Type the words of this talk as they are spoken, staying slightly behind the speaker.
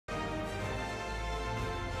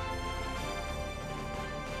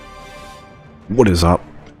What is up?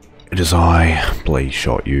 It is I, Blaze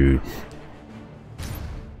Shot You.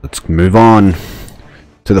 Let's move on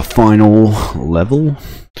to the final level.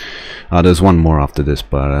 There's one more after this,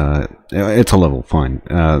 but it's a level, fine.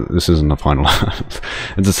 This isn't the final.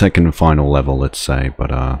 It's a second and final level, let's say,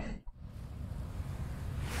 but Oh,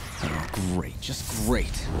 great, just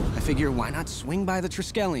great. I figure why not swing by the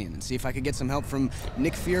Triskelion and see if I could get some help from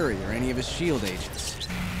Nick Fury or any of his SHIELD agents.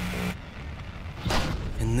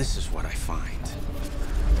 And this is what I find.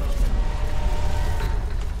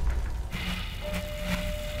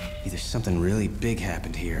 Either something really big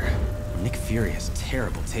happened here, or Nick Fury has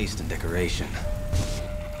terrible taste in decoration.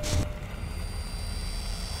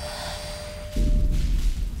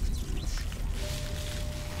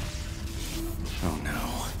 Oh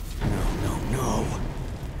no. No.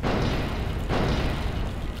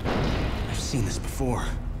 I've seen this before.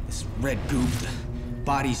 This red goop, the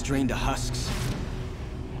bodies drained to husks.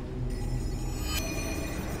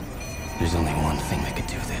 There's only one thing that could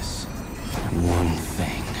do this. One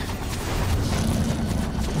thing.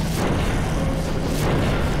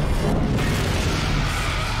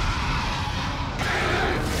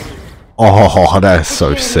 oh, that's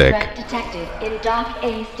so sick. Detected in Dock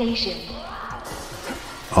A station.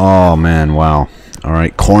 Oh man, wow.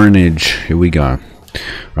 Alright, Carnage, here we go.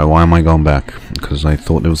 Right, why am I going back? Because I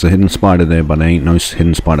thought there was a hidden spider there, but there ain't no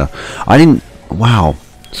hidden spider. I didn't... Wow.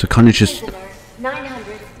 So Carnage just... Prisoner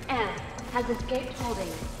 900 M has escaped holding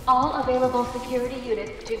all available security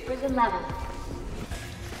units to prison level.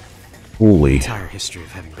 Holy. Entire history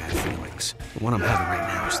of having bad feelings. The one I'm having right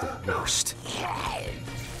now is the worst.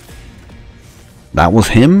 That was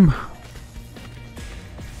him?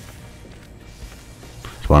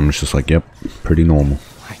 So I'm just like, yep, pretty normal.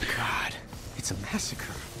 My God, it's a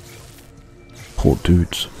massacre. Poor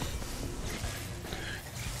dudes.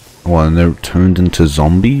 Oh, and they're turned into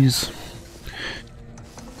zombies?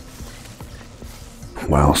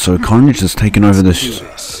 Wow, so Carnage has taken over this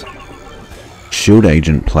SHIELD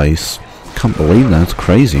agent place. Can't believe that, it's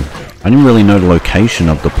crazy. I didn't really know the location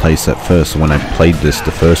of the place at first when I played this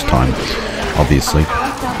the first time, obviously.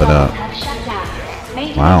 But,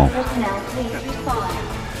 wow.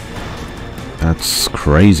 That's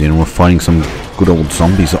crazy, and we're fighting some good old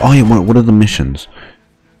zombies. Oh yeah, what are the missions?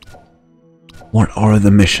 What are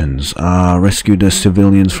the missions? Rescue the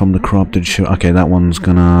civilians from the corrupted ship. Okay, that one's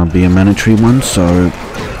gonna be a mandatory one, so...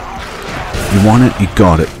 You want it? You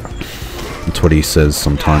got it. That's what he says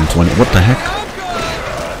sometimes when... What the heck?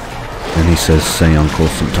 And he says, say uncle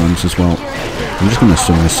sometimes as well. I'm just gonna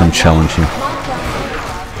assume there's some challenge here.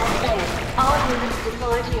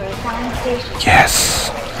 Yes!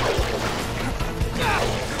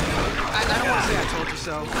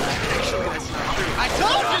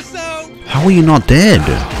 How are you not dead?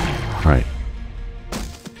 Right.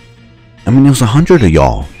 I mean, there's 100 of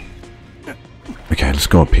y'all. Okay, let's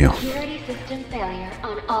go up here. Security system failure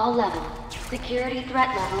on all levels. Security threat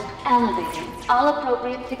level elevated. All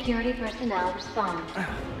appropriate security personnel respond.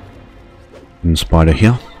 And spider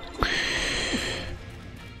here.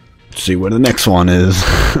 Let's see where the next one is.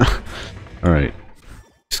 Alright.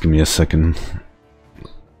 Just give me a second.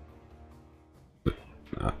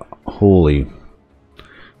 Holy.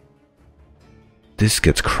 This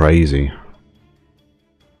gets crazy.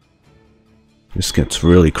 This gets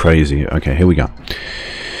really crazy. Okay, here we go.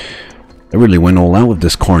 I really went all out with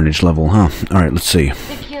this Carnage level, huh? Alright, let's see.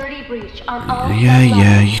 Security breach on all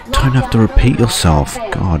Yeah, you don't have to repeat yourself.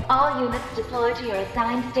 God. All units deployed to your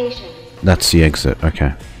assigned station. That's the exit,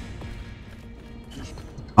 okay.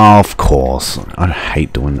 Of course. I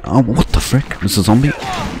hate doing... Oh, what the frick? There's a zombie?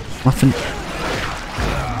 Nothing.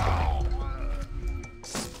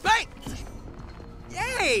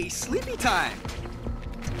 Hey, sleepy time!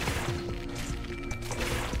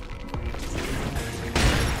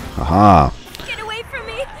 Aha. Get away from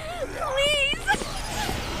me, please!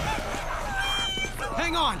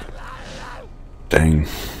 Hang on! Dang.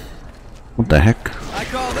 What the heck? I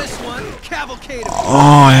call this one Cavalcade.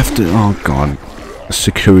 Oh, I have to... Oh, God. The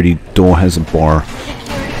security door has a bar.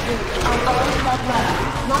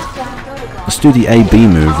 Let's do the A-B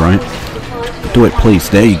move, right? Do it, please.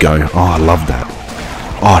 There you go. Oh, I love that.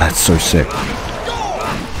 Oh, that's so sick.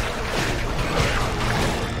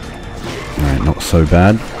 Alright, not so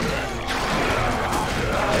bad.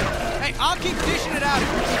 Hey, I'll keep dishing it out if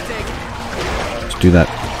you keep taking it. Let's do that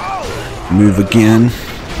move again.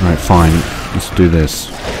 Alright, fine. Let's do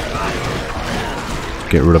this.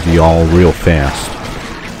 Get rid of y'all real fast.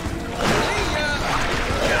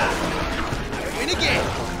 Win again.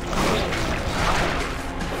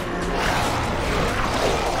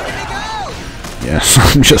 Yes,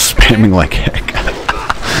 I'm just spamming like heck.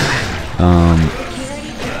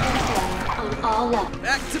 Security personnel on all levels.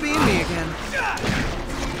 Back to being me again.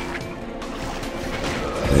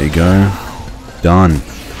 There you go. Done.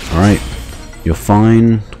 Alright. You're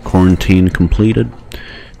fine. Quarantine completed.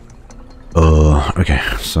 Okay,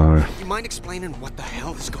 so... You mind explaining what the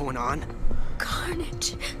hell is going on?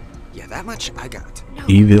 Carnage. Yeah, that much I got. No,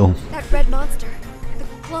 Evil. that red monster. The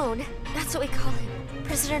clone. That's what we call him.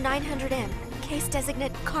 Prisoner 900M. Case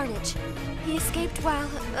designate Carnage. He escaped while,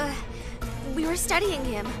 we were studying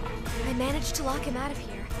him. I managed to lock him out of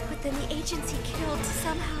here, but then the agents he killed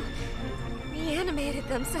somehow reanimated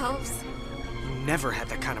themselves. You never had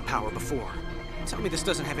that kind of power before. Tell me this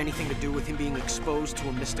doesn't have anything to do with him being exposed to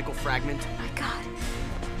a mystical fragment? My God.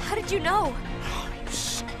 How did you know? Oh, you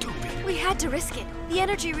stupid. We had to risk it. The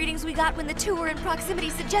energy readings we got when the two were in proximity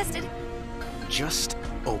suggested... Just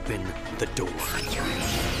open the door.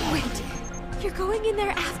 Wait, you're going in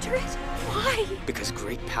there after it? Why? Because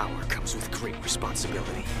great power comes with great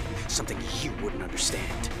responsibility. Something you wouldn't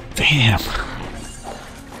understand. Damn.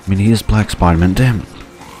 I mean, he is Black Spider-Man, damn.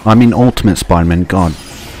 I mean, Ultimate Spider-Man, God.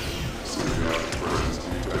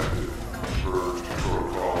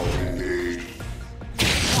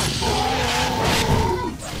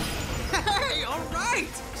 Hey, alright!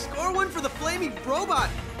 Score one for the flaming robot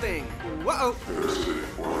thing. Whoa.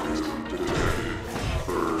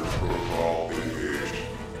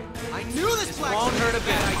 I knew this won't hurt a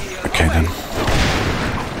bad idea. Okay, then.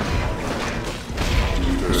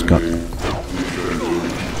 Just got...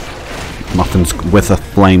 Muffins with a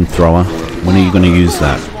flamethrower. When are you going to use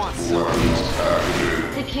that?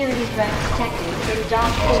 Security threat detected in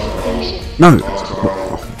Dock Station. No!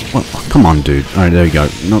 What? Come on, dude. Alright, there you go.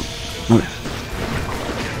 No. No.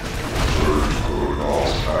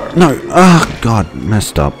 No! Ah, God.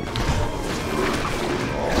 Messed up.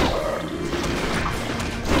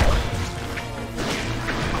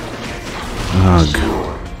 Ugh.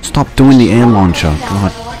 Stop doing the air launcher.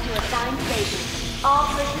 God.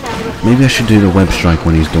 Maybe I should do the web strike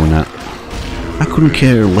when he's doing that. I couldn't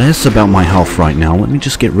care less about my health right now. Let me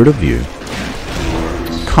just get rid of you.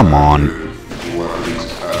 Come on.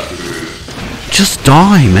 Just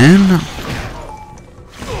die, man.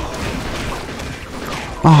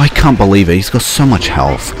 Oh, I can't believe it. He's got so much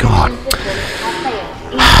health. God.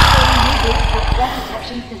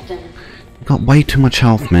 Got way too much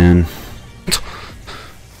health, man.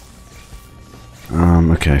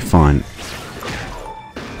 Okay, fine.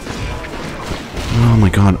 Oh my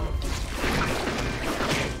God.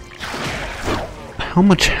 How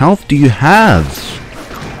much health do you have?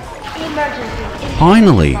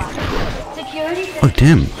 Finally. Oh,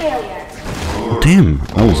 damn. Oh, damn.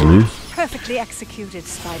 That was new. Perfectly executed,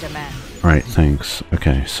 Spider-Man. Alright, thanks.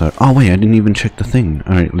 Okay, so... Oh, wait, I didn't even check the thing.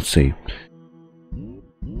 Alright, let's see.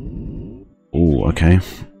 Oh, okay.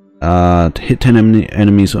 To hit 10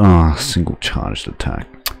 enemies... Oh, single charged attack.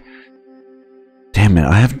 Damn it,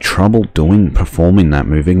 I have trouble performing that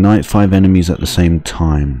move. Ignite 5 enemies at the same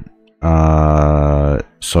time.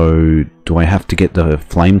 So... Do I have to get the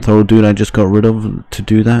flamethrower dude I just got rid of to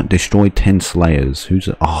do that? Destroy 10 slayers. Who's...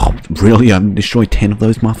 Oh, really? I've destroyed 10 of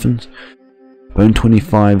those muffins? Burn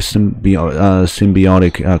 25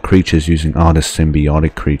 symbiotic creatures using artist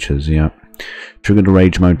symbiotic creatures, yeah. Trigger the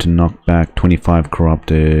rage mode to knock back 25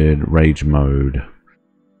 corrupted rage mode.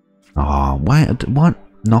 Ah, what?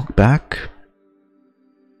 Knock back?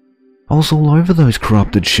 I was all over those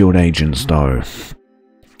corrupted shield agents though.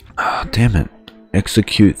 Ah, damn it.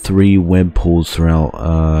 Execute 3 web pulls throughout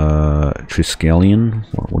Triskelion?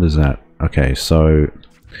 What is that? Okay, so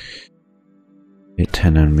hit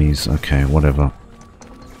 10 enemies, okay, whatever.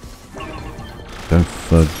 Don't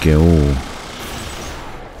forget all.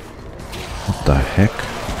 What the heck?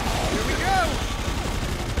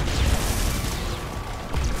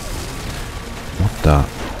 What the?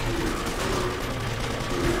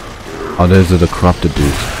 Oh, those are the corrupted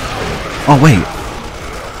dudes. Oh, wait!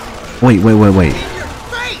 Wait.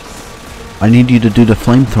 I need you to do the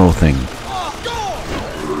flamethrower thing.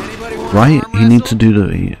 Right? He needs to do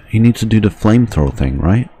the flamethrower thing,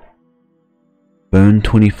 right? Burn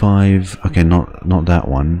 25. Okay, not that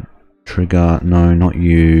one. Trigger, no, not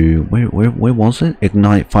you. Where was it?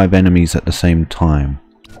 Ignite 5 enemies at the same time.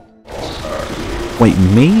 Wait,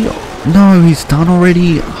 me? No, he's done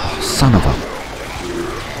already. Oh, son of a.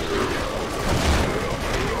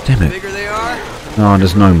 Damn it. No,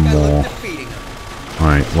 there's no more.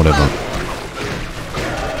 Alright, whatever.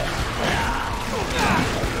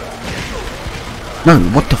 No,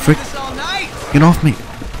 what the frick? Get off me.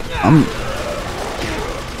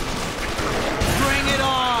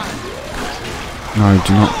 No,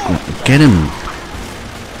 do not get him.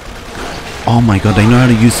 Oh my god, they know how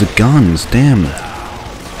to use the guns. Damn.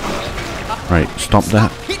 Right, stop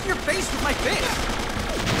that. Hit your face with my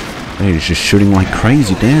fist. Hey, he's just shooting like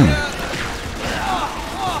crazy. Damn.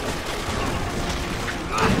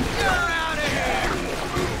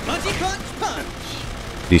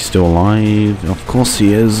 He's still alive. Of course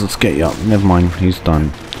he is. Let's get you up. Never mind. He's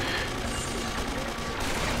done.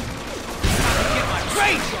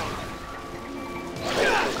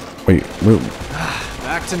 Wait.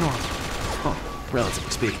 Back to normal. Oh, relatively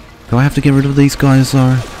speaking. Do I have to get rid of these guys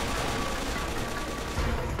though?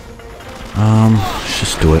 Let's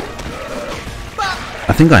just do it.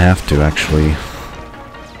 I think I have to actually.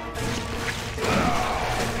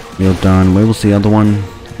 You're done. Where was the other one?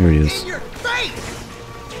 Here he is.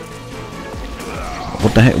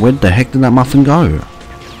 What the heck? Where the heck did that muffin go?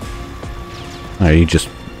 Oh, he just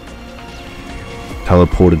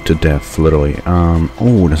teleported to death, literally.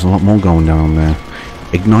 Oh, there's a lot more going down there.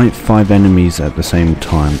 Ignite 5 enemies at the same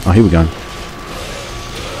time. Oh, here we go.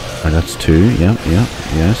 Oh, that's 2. Yep,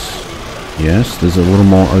 yes. Yes, there's a little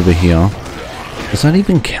more over here. Does that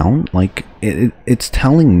even count? Like, it's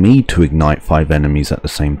telling me to ignite 5 enemies at the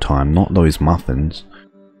same time, not those muffins.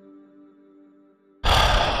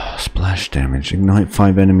 Splash damage. Ignite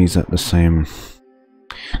 5 enemies at the same...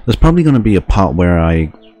 There's probably going to be a part where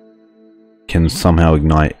I can somehow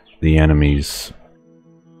ignite the enemies.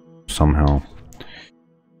 Somehow.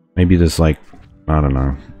 Maybe there's like, I don't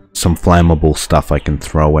know, some flammable stuff I can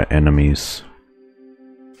throw at enemies.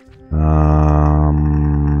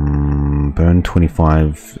 Burn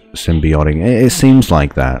 25 symbiotic. It seems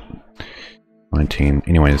like that. 19.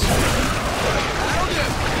 Anyways.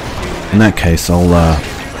 In that case, I'll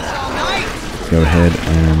go ahead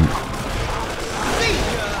and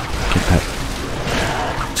get that.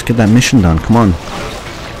 Let's get that mission done. Come on.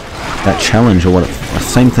 That challenge or what?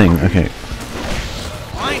 Same thing. Okay.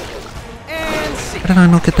 How did I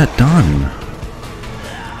not get that done?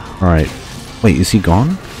 Alright. Wait, is he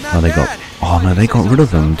gone? Oh, they got... Oh, no, they got rid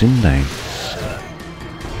of him, didn't they?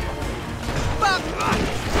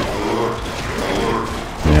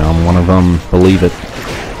 Yeah, I'm one of them. Believe it.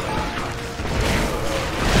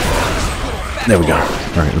 There we go.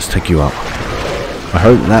 Alright, let's take you up. I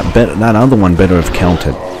hope that other one better have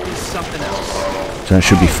counted. So that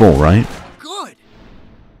should be 4, right? Good.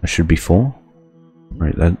 That should be 4.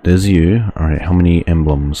 Right, there's you. Alright, how many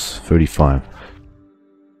emblems? 35.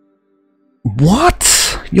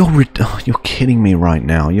 What? You're kidding me right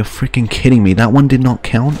now. You're freaking kidding me. That one did not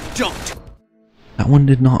count? Don't. That one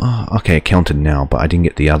did not... okay, it counted now, but I didn't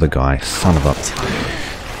get the other guy. Son of a...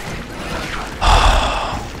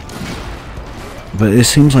 But it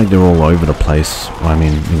seems like they're all over the place. I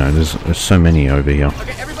mean, you know, there's so many over here.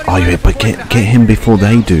 Okay, Oh yeah, but get him before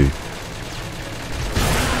they do.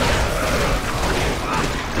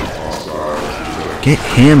 Get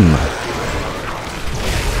him.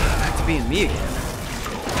 Back to being me again.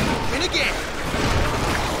 Win again.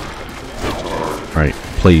 Right,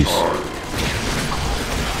 please.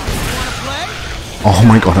 Oh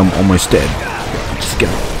my god, I'm almost dead. Just get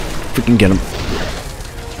him. Freaking get him.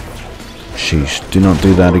 Sheesh, do not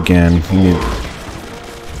do that again. You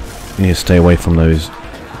need to stay away from those,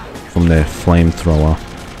 from their flamethrower.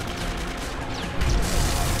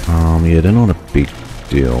 Yeah, they're not a big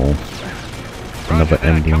deal. Another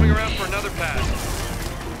emblem.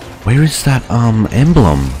 Where is that,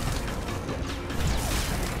 emblem?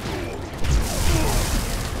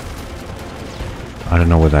 I don't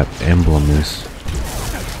know where that emblem is.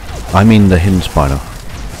 I mean the hidden spider.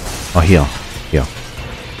 Oh, here. Here.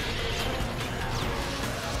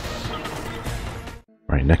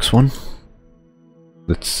 Right, next one.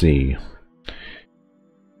 Let's see.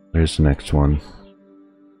 Where's the next one?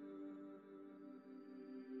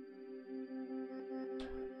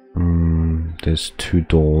 There's 2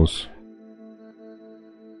 doors.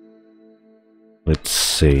 Let's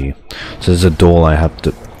see. So there's a door I have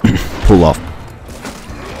to pull off,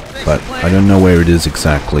 but I don't know where it is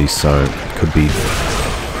exactly, so it could be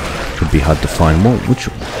hard to find.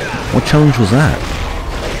 What challenge was that?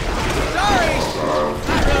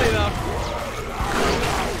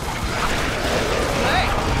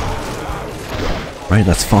 Right,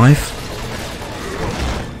 that's 5.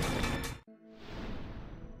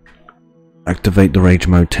 Activate the rage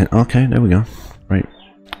mode 10. Okay, there we go. Right.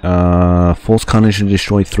 Force Carnage to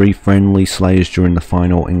destroy 3 friendly slayers during the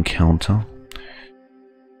final encounter.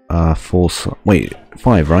 Wait,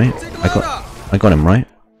 5, right? I got him, right?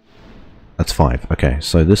 That's 5. Okay,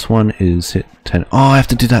 so this one is hit 10. Oh, I have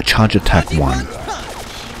to do that charge attack one.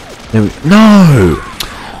 There we... No!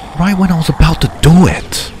 Right when I was about to do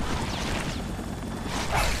it.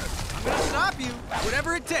 you.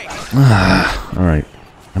 Whatever it takes. Alright.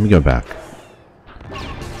 Let me go back.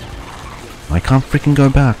 I can't freaking go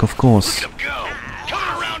back, of course.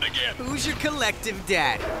 Who's your collective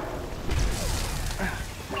daddy?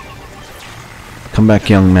 Come back,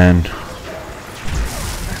 young man.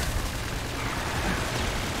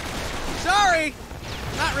 Sorry.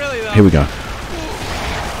 Not really though. Here we go.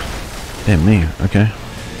 Damn me. Okay.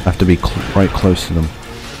 I have to be right close to them.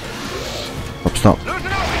 Stop.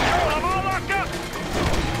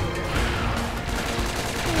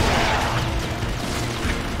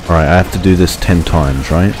 Alright, I have to do this 10 times,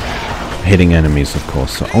 right? Hitting enemies, of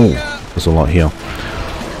course. So, oh, there's a lot here.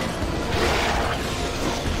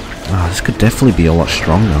 Ah, this could definitely be a lot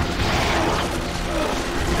stronger.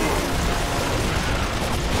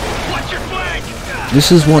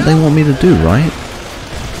 This is what they want me to do, right?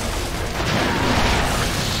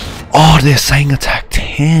 Oh, they're saying attack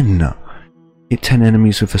 10! Hit 10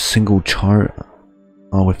 enemies with a single char...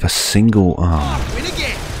 Oh, with a single arm.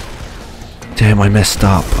 Damn, I messed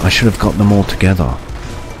up. I should have got them all together.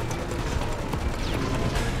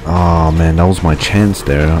 Oh man, that was my chance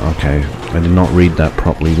there. Okay, I did not read that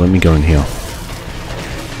properly. Let me go in here.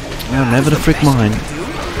 Oh, never the frick mind.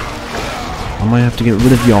 I might have to get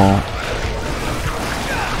rid of y'all.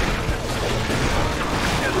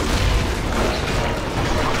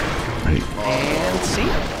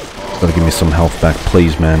 Gotta give me some health back,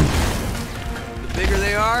 please, man. The bigger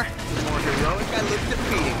they are, the more heroic I look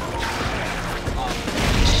defeating.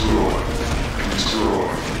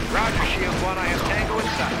 Roger, Shield 1, I have Tango in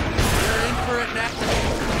sight. You're in for it now.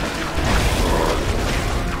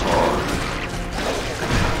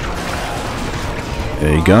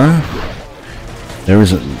 There you go.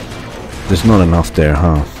 There's not enough there,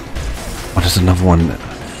 huh? Oh, there's another one.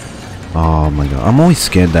 Oh my god. I'm always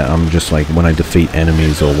scared that I'm just like, when I defeat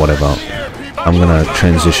enemies or whatever, I'm gonna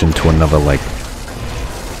transition to another like,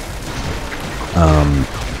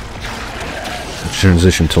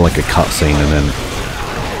 transition to like a cutscene and then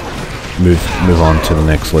move on to the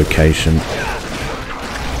next location.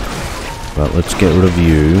 But let's get rid of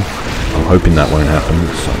you. I'm hoping that won't happen.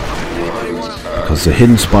 So, because the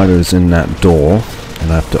hidden spider is in that door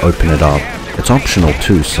and I have to open it up. It's optional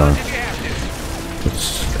too, so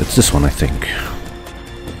it's this one, I think.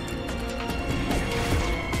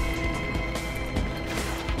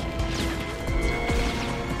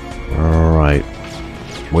 Alright.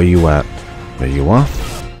 Where you at? There you are.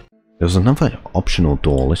 There's another optional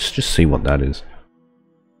door. Let's just see what that is.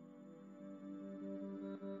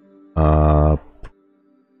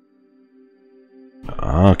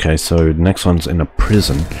 Okay, so next one's in a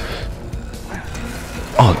prison.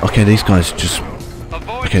 Oh, okay, these guys just...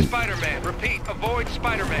 Okay. Spider-Man. Repeat, avoid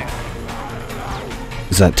Spider-Man.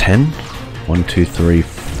 Is that 10? 1, 2, 3,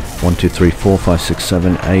 1, 2, 3, 4, 5, 6,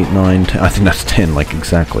 7, 8, 9, 10. I think that's 10, like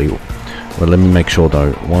exactly. Well, let me make sure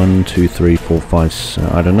though. 1, 2, 3, 4, 5, 6,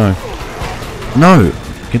 I don't know. No!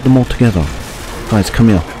 Get them all together. Guys, come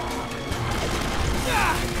here.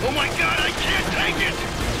 Oh my god, I can't take it!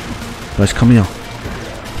 Guys, come here.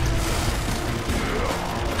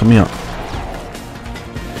 Come here.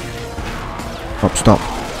 Oh, stop.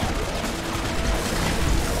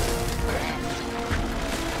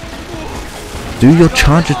 Do your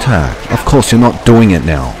charge attack. Of course, you're not doing it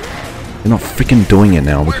now. You're not freaking doing it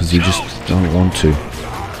now because you just don't want to.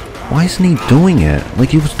 Why isn't he doing it? Like,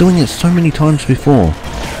 he was doing it so many times before.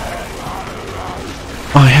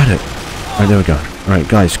 Oh, I had it. Alright, there we go. Alright,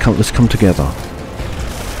 guys, let's come together.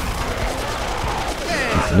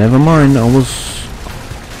 Never mind, I was...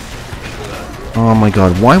 Oh my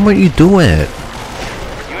god, why won't you do it?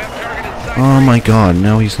 Oh my god,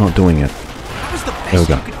 now he's not doing it. There we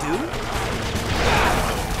go.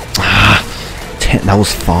 Ah, 10, that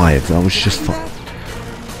was 5. That was just 5.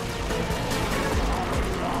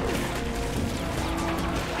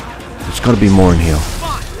 There's got to be more in here.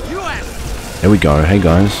 There we go. Hey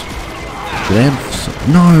guys. Do they have some...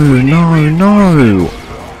 No.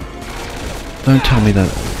 Don't tell me that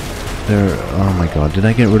they're... Oh my god. Did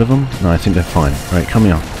I get rid of them? No, I think they're fine. Alright, come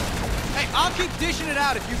here. Hey, I'll keep dishing it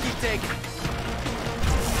out if you keep taking it.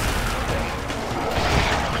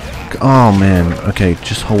 Oh man. Okay,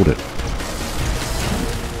 just hold it.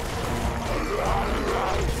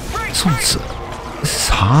 This is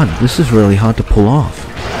hard. This is really hard to pull off.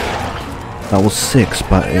 That was 6,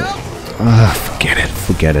 but it... Forget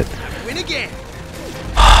it. Win again.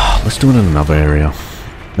 Let's do it in another area.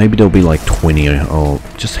 Maybe there'll be like 20 or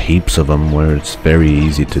just heaps of them where it's very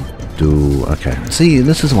easy to do. Okay. See,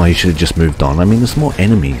 this is why you should have just moved on. I mean, there's more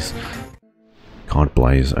enemies. God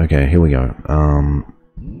blaze. Okay, here we go.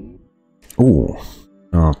 Ooh.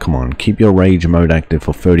 Oh, come on. Keep your rage mode active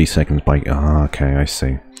for 30 seconds by... Oh, okay, I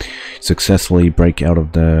see. Successfully break out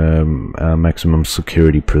of the maximum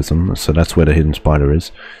security prism. So that's where the hidden spider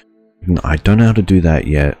is. I don't know how to do that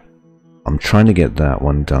yet. I'm trying to get that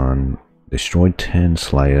one done. Destroyed 10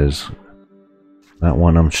 slayers. That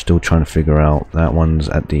one I'm still trying to figure out. That one's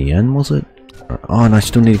at the end, was it? Oh, and I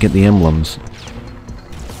still need to get the emblems.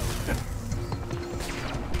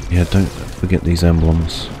 Yeah, don't forget these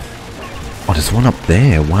emblems. Oh, there's one up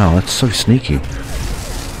there. Wow, that's so sneaky.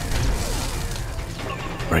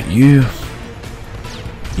 Right, you.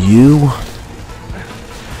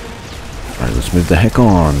 Alright, let's move the heck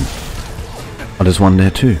on. Oh, there's one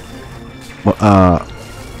there too. What,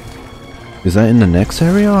 is that in the next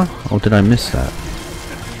area? Or did I miss that?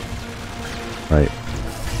 Right.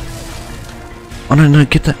 Oh no, no,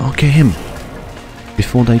 get that. Oh, get him.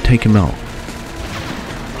 Before they take him out.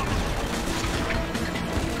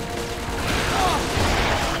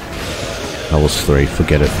 That was 3,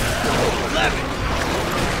 forget it.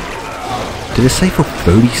 Did it say for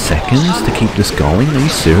 30 seconds to keep this going? Are you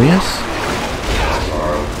serious?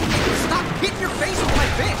 Stop hitting your face with my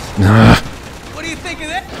fist! What do you think of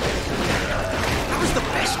that? That was the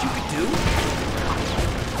best you could do?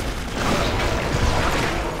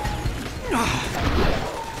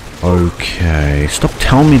 Okay, stop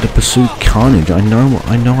telling me to pursue Carnage. I know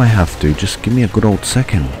I have to. Just give me a good old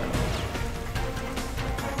second.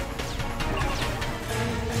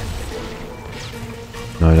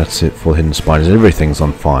 No, that's it for hidden spiders. Everything's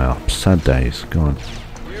on fire. Sad days. Go on.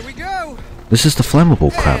 Here we go. This is the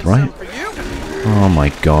flammable crap, right? Oh my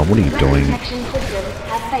god, what are you doing?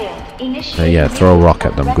 Yeah, throw a rock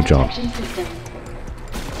at them. Good job.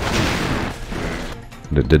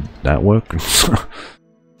 Did that work?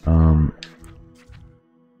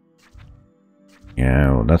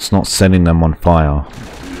 Yeah, well, that's not setting them on fire.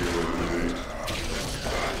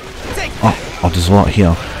 Oh, there's a lot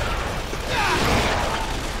here.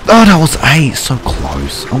 Oh, that was 8! So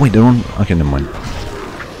close. Oh, wait, they're on... Okay, never mind.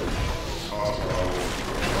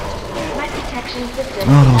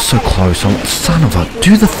 Oh, that was so close. Oh, son of a...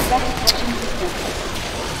 Do the...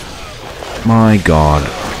 My god.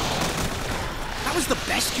 That was the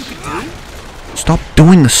best you could do? Stop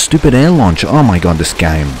doing the stupid air launch. Oh my god, this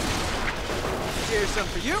game. Here's some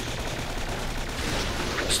for you.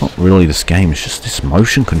 It's not really this game, it's just this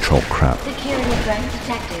motion control crap.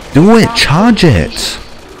 Do it! Charge it!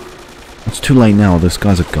 It's too late now, those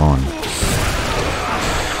guys are gone.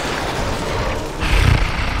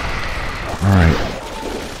 Alright.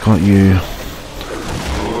 Got you.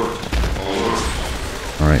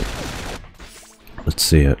 Alright. Let's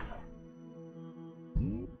see it.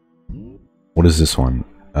 What is this one?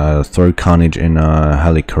 Throw Carnage in a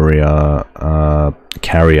helicarrier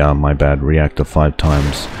carrier, my bad, reactor 5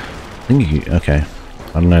 times. I think you... Okay.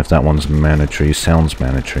 I don't know if that one's mandatory. Sounds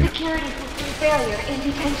mandatory. Security system failure in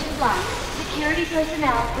detention block. Security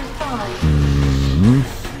personnel respond.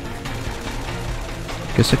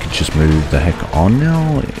 Guess I could just move the heck on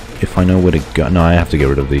now, if I know where to go. No, I have to get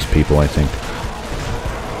rid of these people, I think.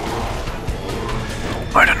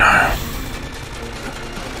 I don't know.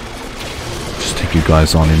 Just take you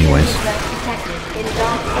guys on anyways.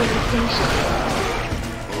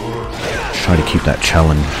 Try to keep that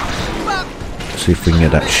challenge. See if we can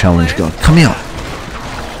get that challenge going. Come here!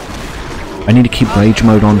 I need to keep rage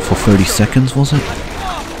mode on for 30 seconds, was it?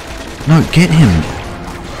 No, get him!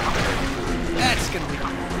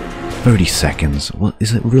 30 seconds. What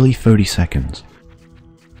is it really 30 seconds?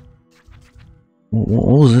 What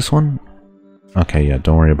was this one? Okay, yeah,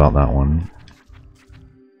 don't worry about that one.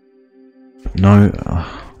 No.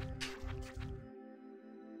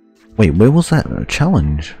 Wait, where was that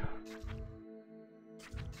challenge?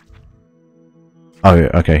 Oh,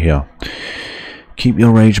 okay, here. Keep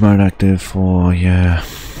your rage mode active for, yeah,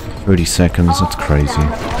 30 seconds. That's crazy.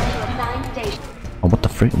 Oh, what the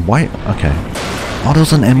frick? Why? Okay. Oh,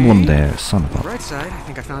 there's an emblem there. Son of a... Right side, I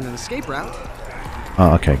think I found an escape route.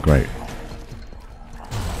 Oh, okay, great.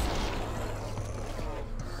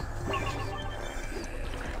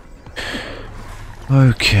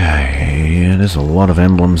 Okay, yeah, there's a lot of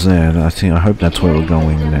emblems there. I hope that's where we're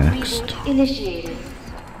going next. Initiated.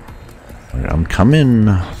 I'm coming.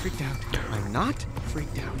 Freaked out. I'm not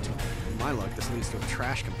freaked out. In my luck, this leads to a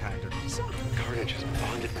trash compactor. Carnage has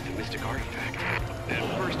bonded with the mystic artifact.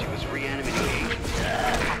 At first, he was reanimating agents.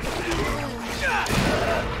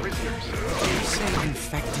 Prisoners. Did you say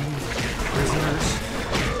infecting prisoners?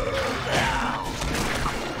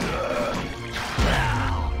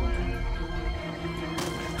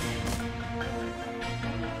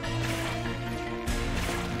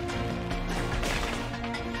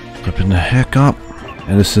 Open the heck up.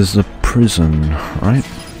 And this is the prison, right?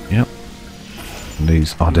 Yep. And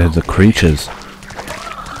these, oh, they're the creatures.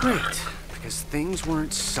 Great, because things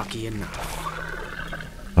weren't sucky enough.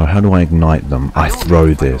 Oh, how do I ignite them? I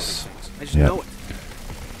throw this. I just Yep. know it.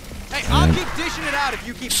 Hey, I'll keep dishing it out if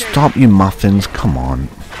you keep Stop, you muffins, come on.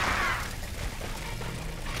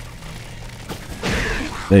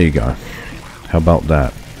 There you go. How about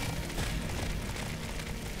that?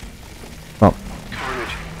 Oh.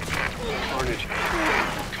 Carnage. Carnage.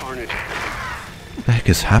 Carnage. What the heck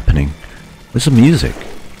is happening? Where's the music?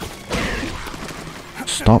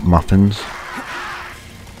 Stop, muffins.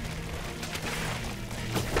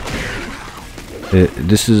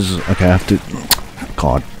 This is... Okay, I have to...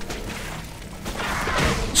 God.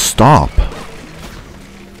 Stop!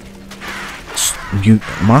 You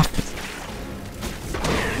muffin...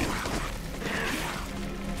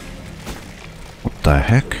 What the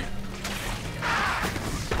heck?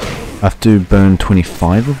 I have to burn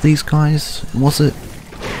 25 of these guys? Was it?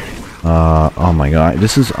 Oh my god,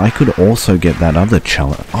 this is... I could also get that other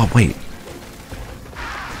challenge. Oh, wait.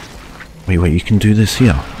 Wait, you can do this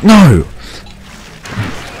here. No!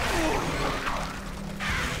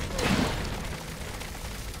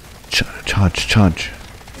 Charge.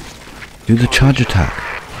 Do the charge attack.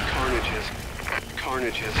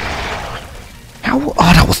 Carnages. How? Oh,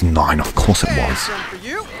 that was 9. Of course it was. for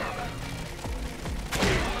you.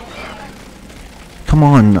 Come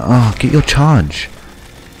on. Oh, get your charge.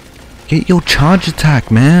 Get your charge attack,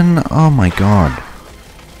 man. Oh my god.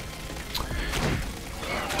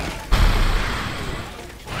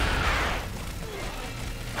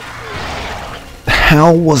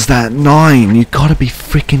 How was that 9? You gotta be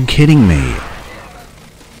freaking kidding me.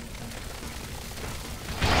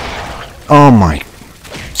 Oh my.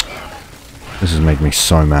 This is making me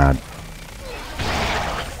so mad.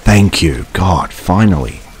 Thank you, God,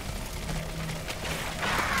 finally.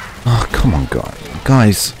 Oh, come on, God.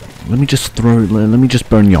 Guys, let me just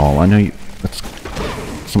burn y'all. I know that's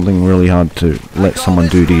something really hard to let someone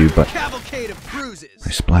do to you, but...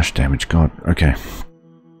 Splash damage, God, okay.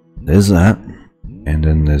 There's that. And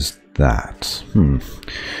then there's that.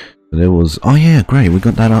 There was... Oh yeah, great. We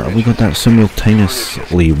got that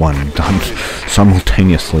simultaneously one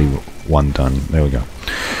done. There we go.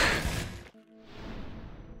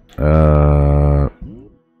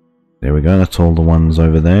 There we go. That's all the ones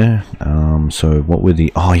over there. So what were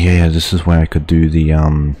the... Oh yeah, this is where I could do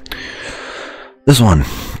the this one.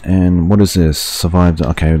 And what is this? Survived.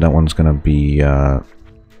 Okay, that one's gonna be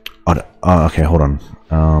okay, hold on.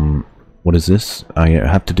 What is this? Oh yeah, I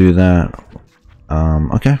have to do that.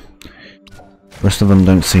 Okay. Rest of them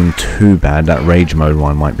don't seem too bad. That rage mode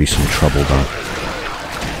one might be some trouble though.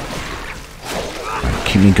 Right,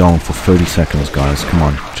 keep me going for 30 seconds, guys. Come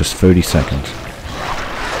on, just 30 seconds.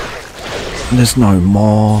 There's no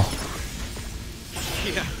more.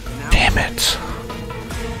 Damn it.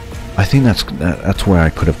 I think that's where I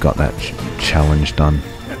could have got that challenge done.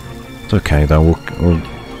 It's okay though. We'll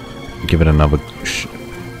give it another.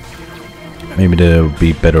 Maybe there will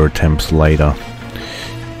be better attempts later.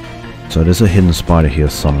 So there's a hidden spider here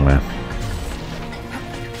somewhere.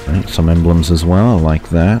 Right, some emblems as well, I like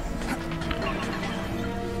that.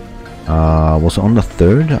 Was it on the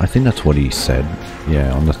 3rd? I think that's what he said.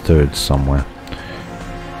 Yeah, on the 3rd somewhere.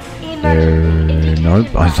 There...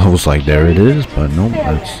 Nope, I was like, there it is, but nope,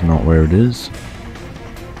 that's not where it is.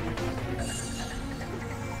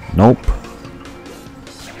 Nope.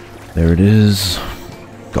 There it is.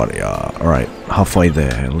 Got it, alright, halfway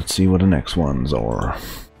there. Let's see what the next ones are.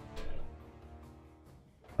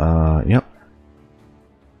 Yep.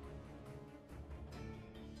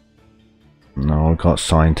 No, we've got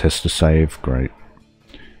scientists to save, great.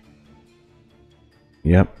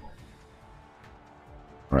 Yep.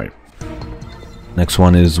 Right. Next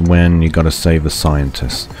one is when you gotta save the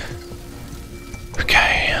scientist.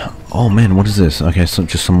 Okay. Oh man, what is this? Okay, so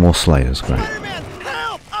just some more slayers, great.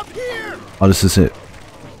 Oh, this is it.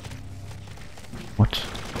 What?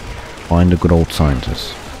 Find a good old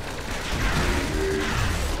scientist.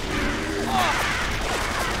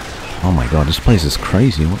 Oh my god, this place is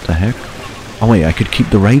crazy, what the heck? Oh wait, I could keep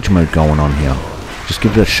the rage mode going on here. Just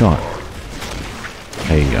give it a shot.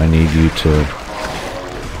 Hey, I need you to...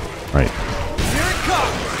 Right.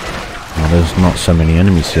 Oh, there's not so many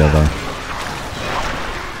enemies here though.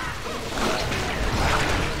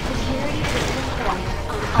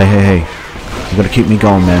 Hey. You gotta keep me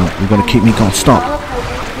going, man. You gotta keep me going. Stop!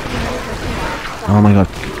 Oh my god.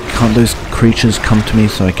 Can't those creatures come to me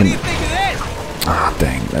so I can... Ah,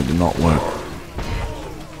 dang. That did not work.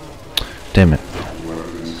 Damn it.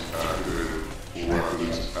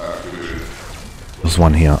 There's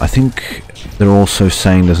one here. I think They're also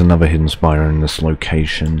saying there's another hidden spider in this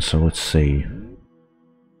location, so let's see.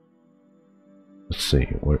 Let's see.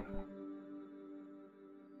 Where?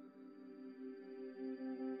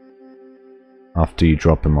 After you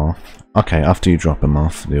drop him off. Okay, after you drop him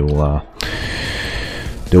off, they'll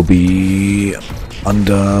be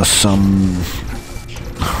under some,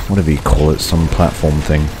 whatever you call it, some platform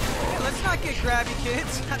thing. Hey, let's not get grabby,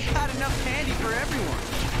 kids. I've got enough candy for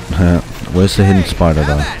everyone. Where's the hidden spider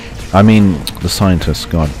though? I mean, the scientist,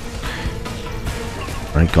 God.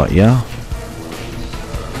 Right, got ya.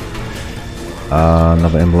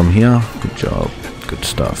 Another emblem here. Good job. Good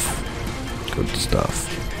stuff. Good stuff.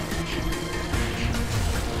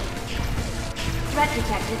 Threat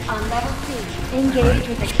detected on level C. Engage Right,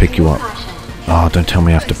 with let's pick you up. caution. Oh, don't tell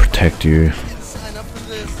me I have to protect you. Sign up for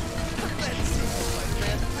this. Let's see,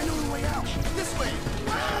 Spider-Man. I know the way out. This way.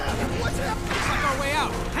 What's happening? Looks like our way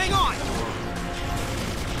out. Hang on.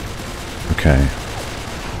 Okay.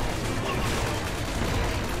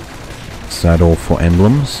 Is that all for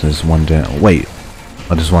emblems? There's one down. Wait.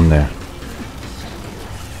 Oh, there's one there.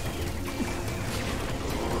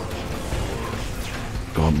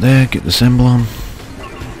 Go up there, get this emblem.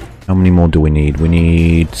 How many more do we need? We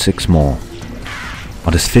need 6 more. Oh,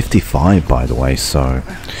 there's 55 by the way, so...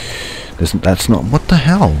 that's not... What the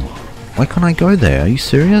hell? Why can't I go there? Are you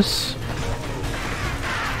serious?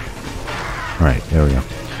 Right, there we go.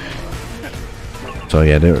 So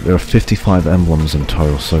yeah, there are 55 emblems in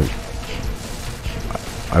total, so...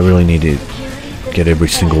 I really need to get every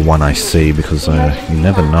single one I see, because you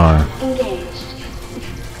never know. Engaged.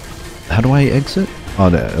 How do I exit? Oh,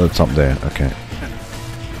 there, it's up there, okay.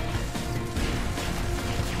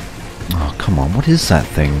 Oh, come on, what is that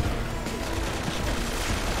thing?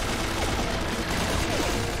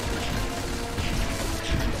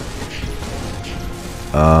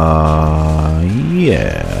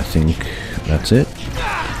 Yeah, I think that's it.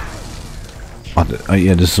 Oh,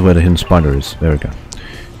 yeah, this is where the hidden spider is. There we go.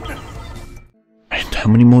 And how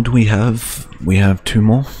many more do we have? We have 2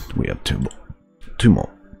 more? We have 2 more. 2 more.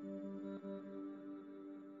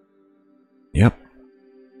 Yep.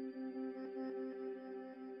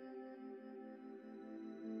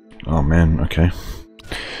 Oh man, okay.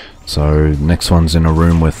 So, next one's in a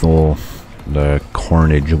room with all the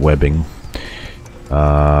Carnage webbing.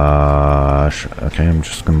 Okay, I'm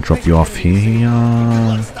just gonna drop you off here.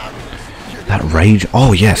 That rage.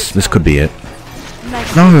 Oh yes, this could be it.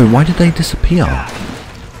 No, why did they disappear?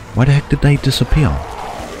 Why the heck did they disappear?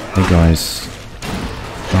 Hey guys.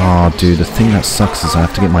 Oh dude, the thing that sucks is I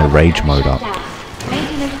have to get my rage mode up.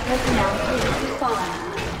 Maintenance personnel please respond.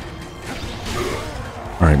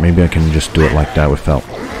 Alright, maybe I can just do it like that without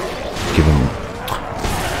giving...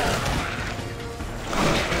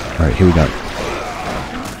 Alright, here we go.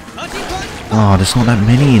 Oh, there's not that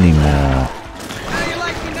many anymore.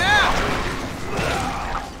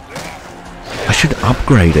 I should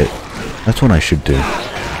upgrade it. That's what I should do.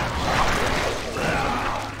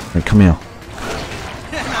 Right, come here.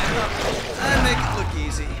 Make it look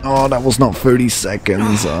easy. Oh, that was not 30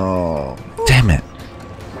 seconds. Oh, damn it.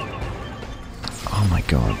 Oh my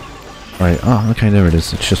god. Right, oh, okay, there it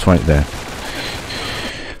is. It's just right there.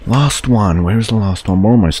 Last one. Where's the last one?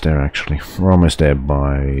 We're almost there, actually. We're almost there,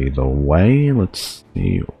 by the way. Let's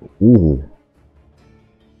see. Ooh.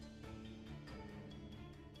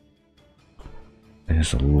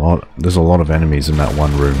 There's a lot of enemies in that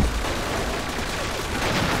one room.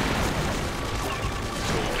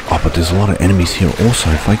 Oh, but there's a lot of enemies here also.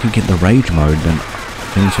 If I could get the rage mode, then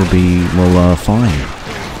things will be, well, fine.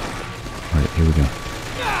 Right, here we go.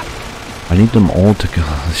 I need them all to go.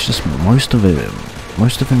 It's just most of them are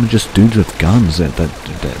just dudes with guns that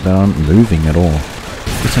aren't moving at all.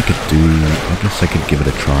 I guess I could give it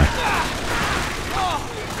a try.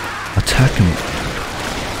 Attack him.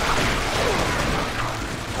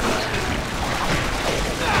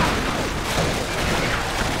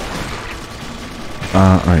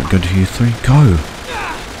 Alright, go to you 3. Go!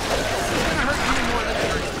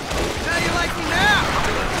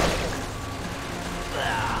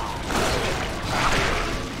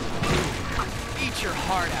 Eat your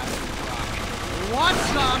heart out, Rock. Want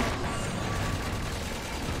some?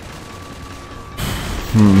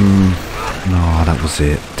 No, that was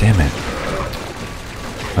it. Damn it.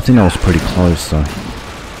 I think that was pretty close though.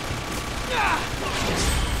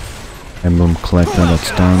 Emblem collector,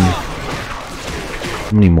 that's done.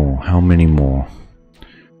 How many more? How many more?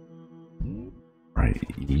 Right,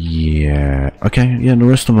 yeah. Okay, yeah, the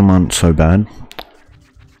rest of them aren't so bad.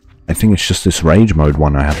 I think it's just this rage mode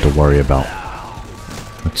one I have to worry about.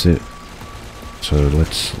 That's it. So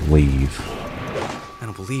let's leave. I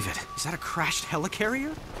don't believe it. Is that a crashed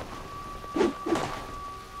helicarrier?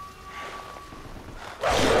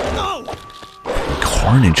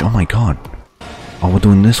 Carnage, oh my god. Oh, we're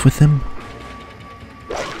doing this with him?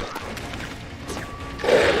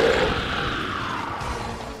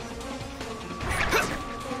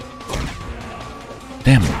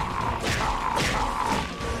 Damn.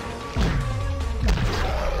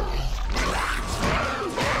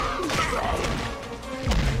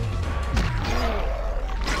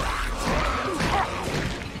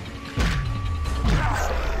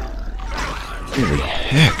 Holy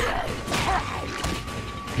heck.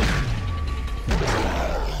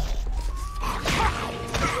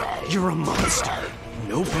 You're a monster.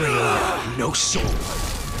 No brain, no soul.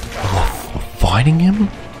 Fighting him?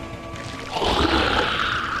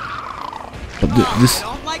 But this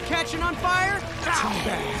Don't like catching on fire? Too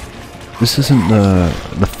bad. this isn't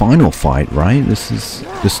the final fight, right? There's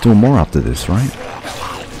still more after this, right?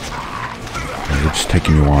 Okay, we're just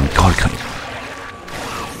taking you on. God,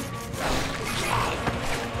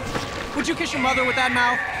 Would you kiss your mother with that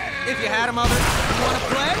mouth? If you had a mother, you want to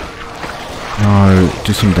play? no,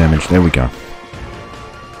 do some damage. There we go.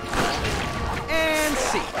 And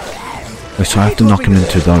see. Wait, so I have to knock him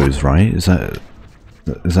into those, right? Is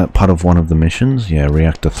that part of one of the missions? Yeah,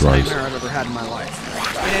 reactor throws. Nightmare I've ever had in my life.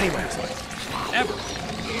 In anyone's life. Ever.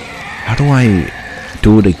 How do I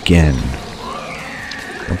do it again?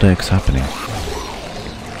 What the heck's happening?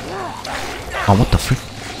 Oh, what the frick?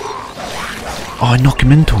 Oh, I knock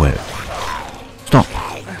him into it. Stop.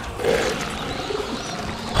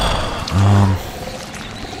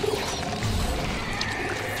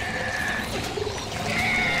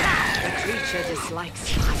 The creature dislikes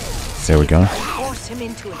fire. There we go. Force him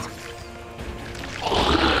into it.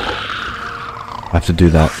 I have to do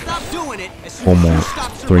that Stop doing it as soon four as more, you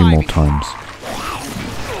stop 3 more surviving. times.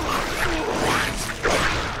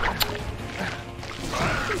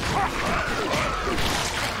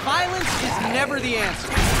 Violence is never the answer.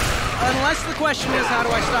 Unless the question is, how do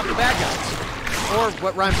I stop the bad guys? Or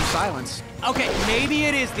what rhymes with silence. Okay, maybe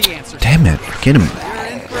it is the answer. Damn it! Get him! You're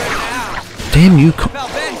in for it now. Damn you! Well,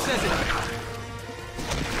 Ben says it.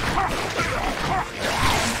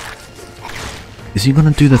 Is he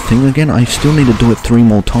gonna do the thing again? I still need to do it 3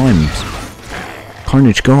 more times.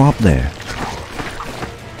 Carnage, go up there.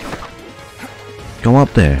 Go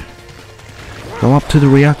up there. Go up to the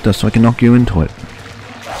reactor so I can knock you into it.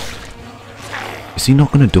 Is he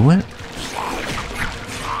not gonna do it?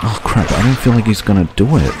 Oh crap, I don't feel like he's gonna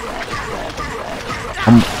do it.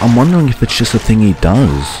 I'm wondering if it's just a thing he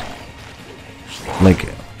does. Like,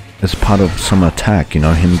 as part of some attack, you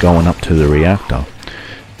know, him going up to the reactor.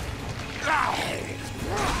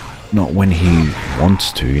 Not when he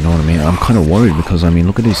wants to, you know what I mean? I'm kind of worried because, I mean,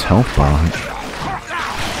 look at his health bar.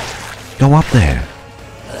 Go up there.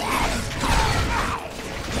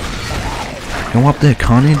 Go up there,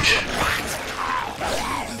 Carnage.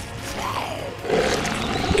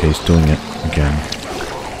 Okay, he's doing it again.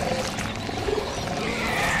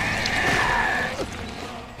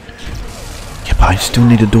 Yeah, but I still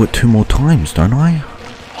need to do it 2 more times, don't I?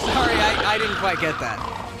 Sorry, I didn't quite get that.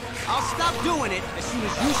 I'll stop doing it as soon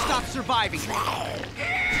as you stop surviving.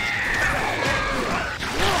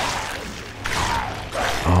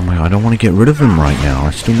 Oh my god, I don't want to get rid of him right now.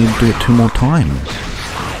 I still need to do it 2 more times.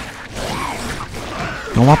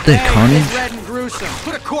 Go up there, Hey, Carnage. it's red and gruesome.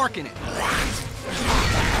 Put a cork in it.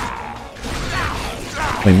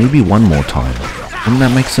 Wait, maybe 1 more time. Wouldn't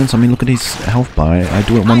that make sense? I mean, look at his health bar. I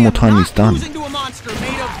do it 1 more time, he's done. Losing to a monster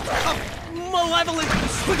made of malevolent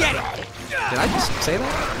spaghetti. Did I just say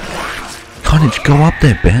that? Carnage, go up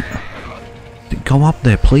there, Ben. Go up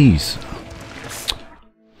there, please.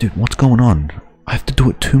 Dude, what's going on? I have to do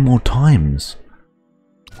it 2 more times.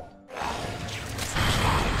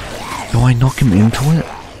 Do I knock him into it?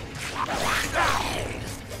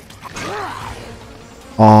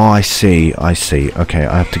 Oh, I see. Okay,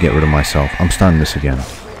 I have to get rid of myself. I'm starting this again.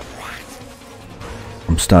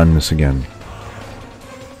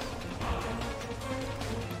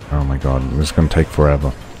 Oh my god, this is gonna take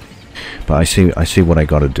forever. But I see what I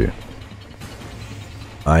gotta do.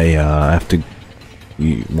 I have to...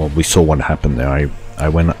 Well, we saw what happened there. I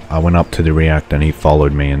went up to the reactor and he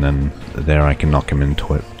followed me, and then there I can knock him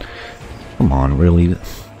into it. Come on, really?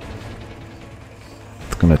 It's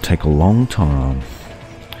gonna take a long time.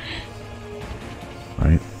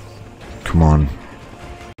 Right? Come on.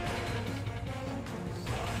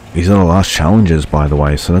 These are the last challenges, by the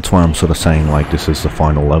way, so that's why I'm sort of saying, like, this is the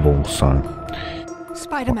final level, so...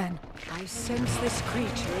 Spider-Man, I sense this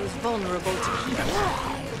creature is vulnerable to heat.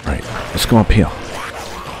 Right, let's go up here.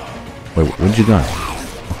 Wait, where'd you go?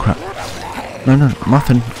 Oh crap. No,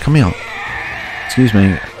 Muffin, come here. Excuse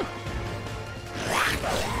me.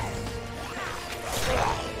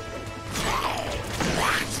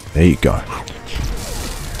 There you go.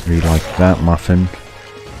 You like that, Muffin?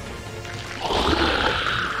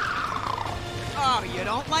 Oh, you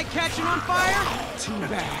don't like catching on fire? Too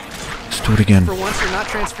bad. Let's do it again. For once, you're not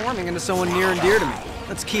transforming into someone near and dear to me.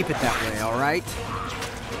 Let's keep it that way, all right?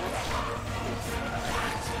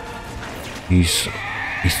 He's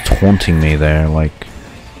taunting me there, like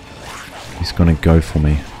he's gonna go for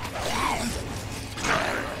me.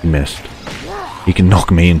 He missed. He can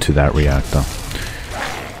knock me into that reactor.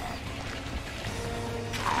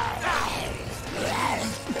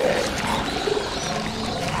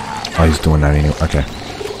 Oh, he's doing that anyway. Okay.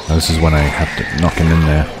 Now this is when I have to knock him in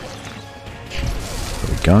there. There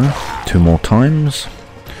we go. 2 more times.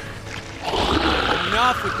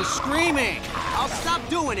 Enough with the screaming! I'll stop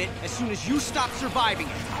doing it as soon as you stop surviving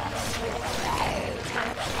it.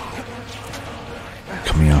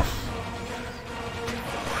 Come here.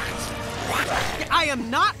 I am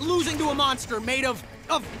not losing to a monster made of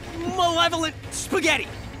malevolent spaghetti.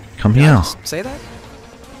 Come here. Say that?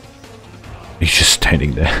 He's just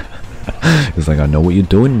standing there. He's like, I know what you're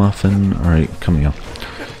doing, Muffin. Alright, come here.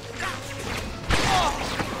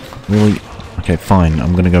 Really? Okay, fine.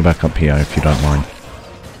 I'm gonna go back up here if you don't mind.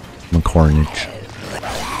 I'm Carnage.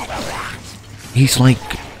 He's like...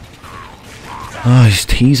 Oh, he's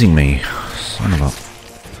teasing me. Son of a...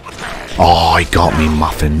 Oh, he got me,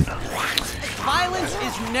 Muffin. Violence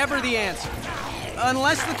is never the answer.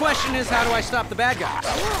 Unless the question is, how do I stop the bad guys?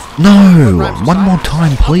 No! One more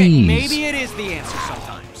time, please! Okay, maybe it is the answer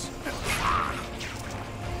sometimes.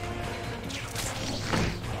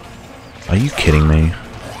 Are you kidding me?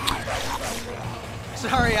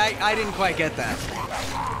 Sorry, I didn't quite get that.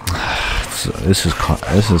 This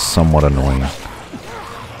is somewhat annoying.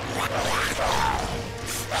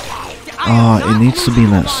 Oh, it needs to be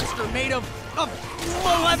in that...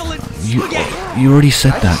 You already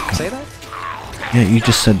said that. Say that? Yeah, you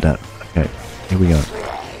just said that. Okay, here we go.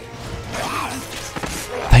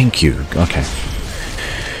 Thank you. Okay.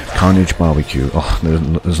 Carnage barbecue. Oh,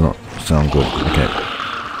 that does not sound good. Okay.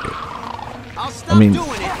 I mean,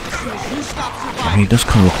 it does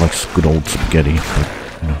kind of look like good old spaghetti, but,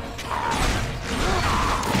 you know.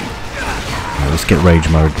 Right, let's get rage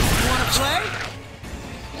mode.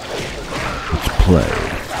 Let's play.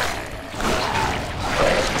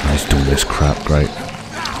 He's doing this crap, great.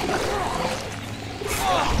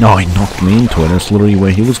 No, he knocked me into it. That's literally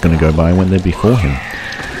where he was going to go, but I went there before him.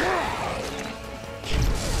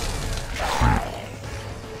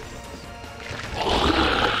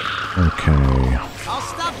 Okay. I'll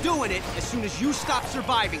stop doing it as soon as you stop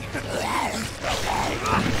surviving it.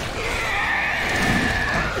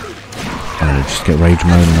 Alright, just get rage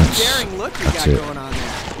mode and that's it.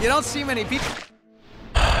 You don't see many people.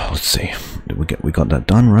 Let's see. We got that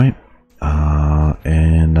done, right?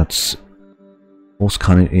 And that's also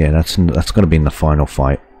kind of, yeah, that's got to be in the final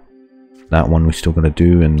fight. That one we still got to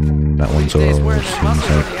do, and that one's all seems like.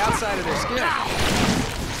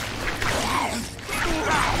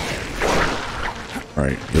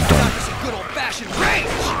 Alright, you're done.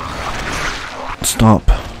 Stop.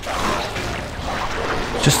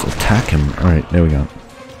 Just attack him. Alright, there we go.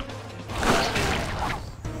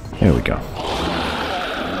 There we go.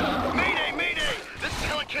 Mayday, mayday! This is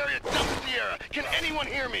helicarrier Delta Sierra. Can anyone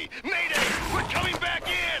hear me? Mayday! We're coming back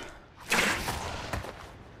in!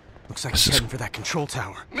 Looks like he's heading for that control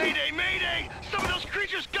tower. Mayday, mayday! Some of those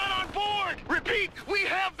creatures got on board! Repeat, we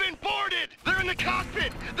have been boarded! They're in the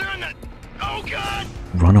cockpit! They're in the... Oh god!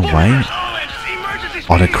 Run away?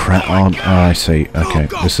 Oh, the crap. Oh, I see. Okay,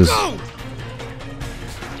 this is... Oh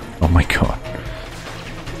my god.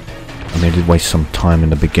 I mean, I did waste some time in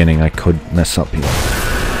the beginning. I could mess up here.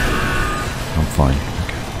 I'm fine.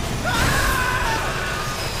 Okay.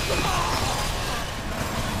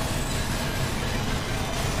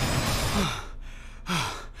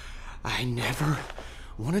 I never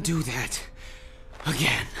want to do that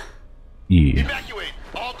again. Yeah. Evacuate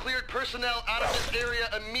all cleared personnel out of this area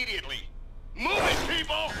immediately. Move it,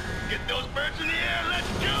 people! Get those birds in the air. Let's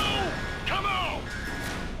go! Come on!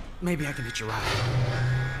 Maybe I can hitch a ride.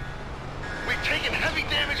 We've taken heavy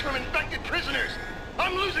damage from infected prisoners.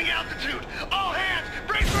 I'm losing altitude. All hands,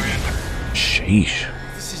 brace for impact. Sheesh.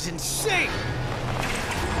 This is insane.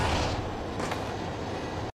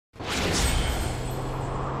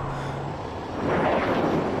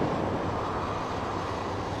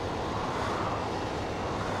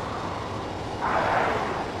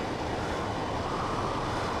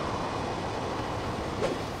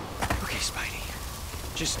 Okay, Spidey.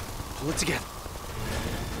 Just pull it together.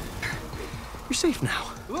 You're safe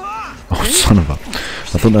now. Oh, son of a...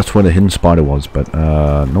 I thought that's where the hidden spider was, but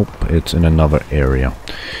nope, it's in another area.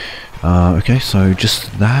 Okay, so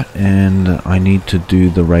just that, and I need to do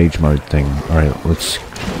the rage mode thing. Alright, let's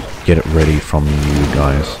get it ready from you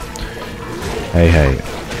guys. Hey, hey.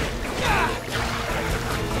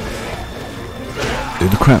 Do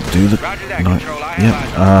the crap, do the... No, yep,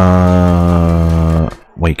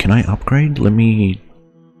 wait, can I upgrade? Let me...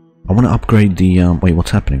 I want to upgrade the, wait,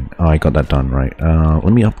 what's happening? Oh, I got that done, right.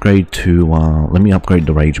 Let me upgrade to, let me upgrade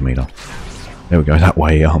the rage meter. There we go, that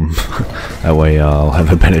way, that way I'll have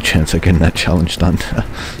a better chance of getting that challenge done.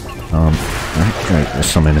 Alright, great, there's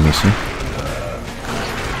some enemies here.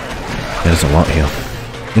 There's a lot here.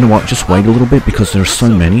 You know what, just wait a little bit, because there's so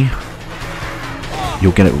many.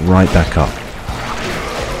 You'll get it right back up.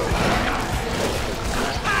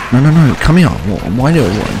 No, no, no, come here. Why do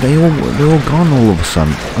they're all gone all of a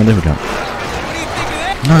sudden? Oh, there we go.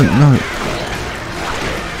 No, no.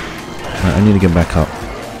 Right, I need to get back up.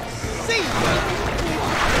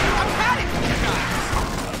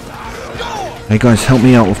 Hey guys, help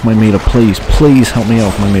me out with my meter, please. Please help me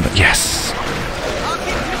out with my meter. Yes!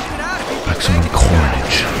 Maximum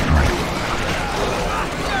Carnage. Alright.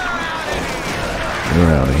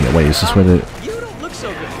 We're out of here. Wait, is this where the...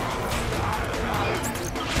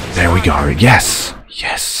 There we go. Yes!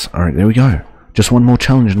 Yes! Alright, there we go. Just one more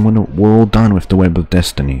challenge and we're all done with the Web of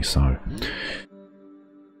Destiny, so...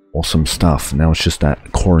 Awesome stuff. Now it's just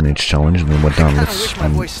that Carnage challenge and then we're done.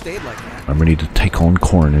 I'm ready to take on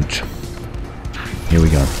Carnage. Here we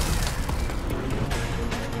go.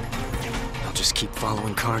 I'll just keep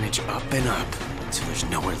following Carnage up and up until there's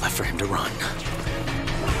nowhere left for him to run.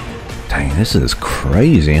 Dang, this is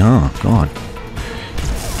crazy, huh? God.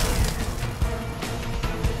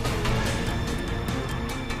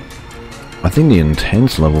 I think the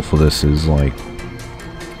intense level for this is like...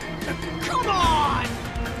 Come on!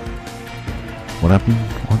 What happened?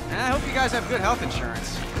 What? I hope you guys have good health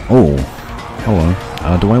insurance. Oh, hello.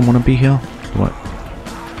 Do I want to be here? Do I...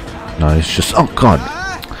 No, it's just... Oh, God!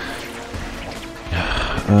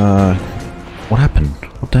 What happened?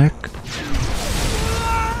 What the heck?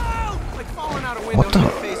 What the...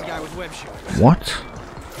 What?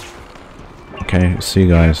 Okay, see you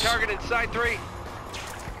guys.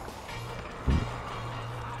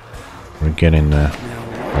 We're getting there.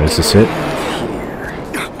 Oh, is this it?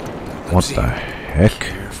 What the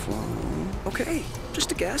heck? Okay,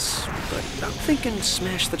 just a guess, but I'm thinking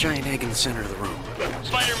smash the giant egg in the center of the room.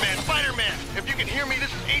 Spider-Man, Spider-Man! If you can hear me,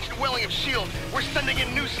 this is Agent Welling of S.H.I.E.L.D. We're sending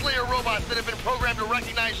in new Slayer robots that have been programmed to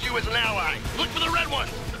recognize you as an ally. Look for the red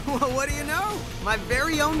ones! Well, what do you know? My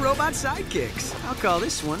very own robot sidekicks. I'll call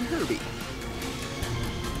this one Herbie.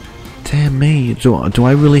 Damn me. Do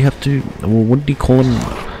I really have to... Well, what do you call them?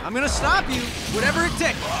 I'm gonna stop you, whatever it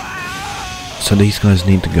takes. So these guys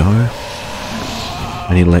need to go?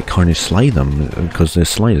 I need to let Carnage slay them, because they're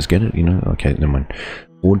slayers, get it? You know? Okay, never mind.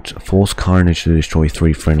 Force Carnage to destroy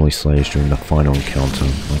 3 friendly slayers during the final encounter.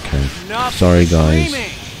 Okay. Sorry, guys.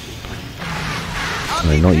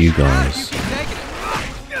 No, not you guys.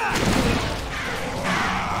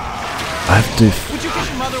 I have to... Would you kiss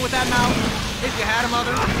your mother with that mouth? If you had a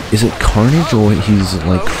mother? Is it Carnage or he's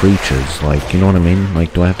like creatures? Like, you know what I mean?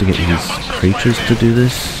 Like, do I have to get his creatures to do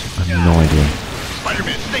this? I have no idea.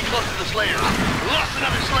 Spider-Man, stay close to the Slayers. Lost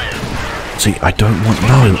another Slayer. See, I don't want...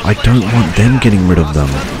 No, I don't want them getting rid of them.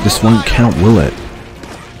 This won't count, will it?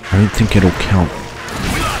 I don't think it'll count.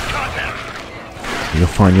 We lost contact. You're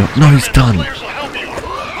fine, you're... No, he's done! Slayers will help you.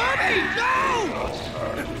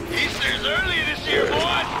 Easter's early this year,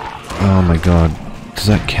 boy. Oh my god. Does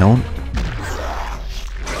that count?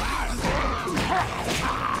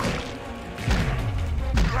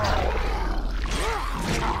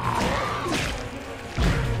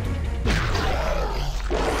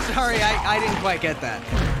 Sorry, I didn't quite get that.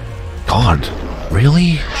 God.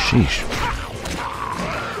 Really? Sheesh.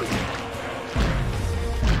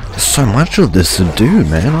 There's so much of this to do,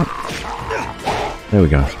 man. There we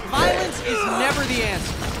go. Violence is never the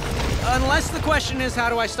answer. Unless the question is, how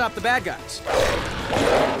do I stop the bad guys?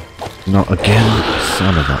 Not again,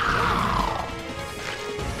 son of a...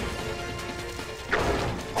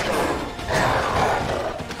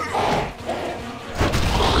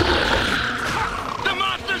 The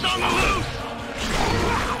monster's on the loose.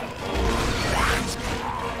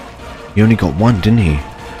 He only got one, didn't he?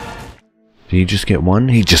 Did he just get one?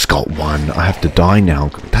 He just got one. I have to die now.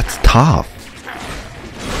 That's tough.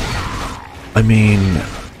 I mean...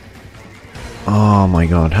 Oh my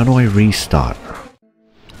god, how do I restart?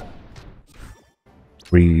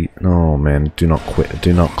 Oh man, do not quit.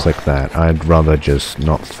 Do not click that. I'd rather just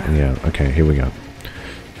not... Yeah, okay, here we go.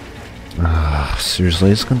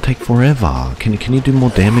 Seriously, it's gonna take forever. Can you do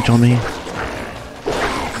more damage on me?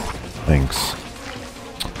 Thanks.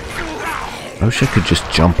 I wish I could just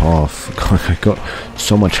jump off. God, I got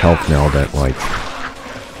so much health now that, like...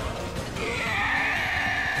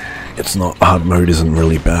 It's not... Hard mode isn't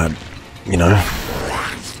really bad, you know?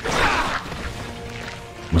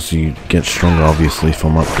 Once you get stronger, obviously,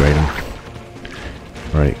 from upgrading.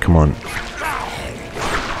 Right, come on.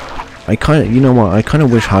 I kinda... You know what? I kinda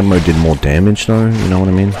wish hard mode did more damage, though. You know what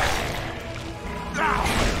I mean?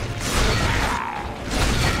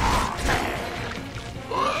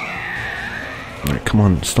 Come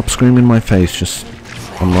on, stop screaming in my face, just...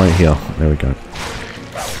 I'm right here. There we go.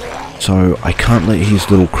 So, I can't let these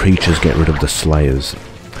little creatures get rid of the Slayers.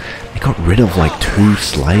 They got rid of like 2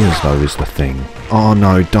 Slayers though, is the thing. Oh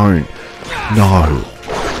no, don't. No.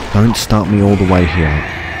 Don't start me all the way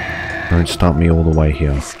here. Don't start me all the way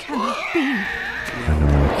here. This cannot be. I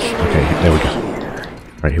know. Okay, there we go.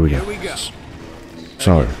 Right, here we go.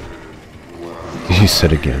 So. He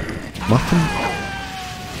said again. Muffin?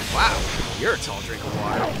 Wow, you're a tall drink of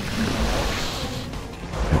water.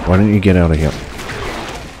 Why don't you get out of here?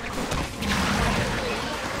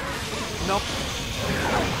 Nope.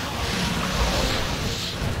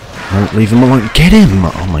 No, leave him alone. Get him!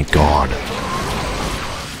 Oh my god.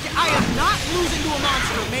 I am not losing to a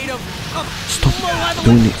monster made of Stop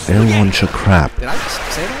doing the air launcher crap. Did I just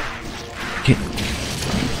say that?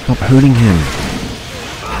 Stop hurting him.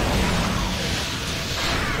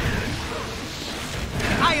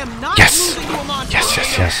 I am not Yes! losing to a monster Yes,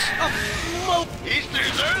 yes, yes.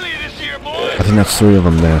 Easter's early this year, boys. I think that's 3 of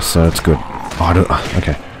them there, so it's good. Oh, I don't...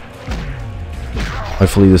 Okay.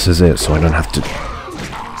 Hopefully this is it, so I don't have to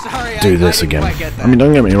Sorry, do this again. I mean,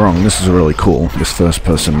 don't get me wrong, this is really cool, this first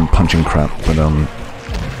person punching crap, but I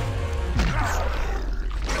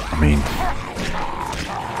mean...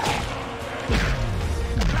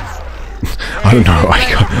 I don't know,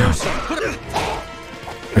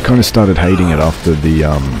 I kind of started hating it after the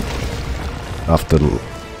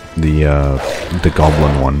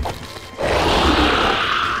goblin one.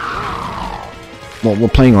 Well, I'm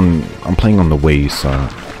playing on the Wii, so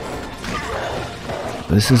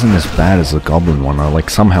this isn't as bad as the goblin one.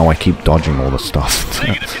 Somehow I keep dodging all the stuff.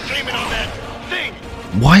 Negative containment on that thing.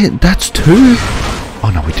 Why? That's 2?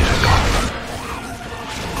 Oh no, we did it. God.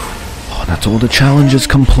 Oh, that's all the challenges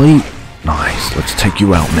complete. Nice. Let's take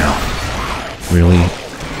you out now. Really?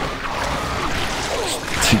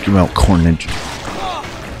 Let's take you out, Carnage.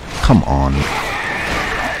 Come on.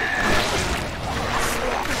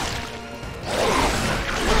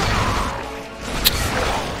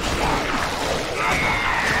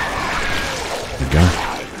 There we go.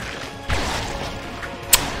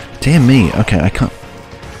 Damn me. Okay, I can't...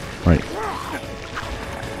 Right.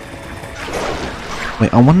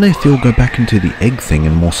 Wait, I wonder if he'll go back into the egg thing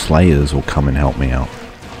and more Slayers will come and help me out.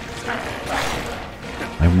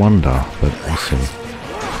 I wonder, but we'll see.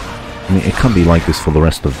 I mean, it can't be like this for the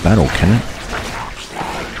rest of the battle, can it?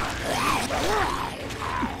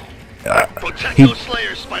 Protect those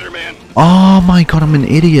Slayers, Spider-Man. Oh my god, I'm an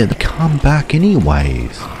idiot. Come back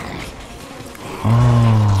anyways.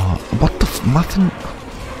 Oh, what the nothing?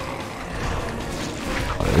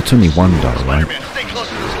 Oh, it's only one though, right? Spider-Man, stay close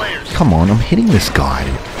to the Slayers. Come on, I'm hitting this guy.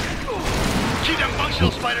 Keep them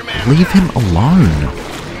functional, Spider-Man. Leave him alone.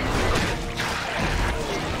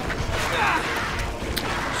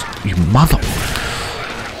 You mother...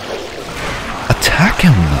 Attack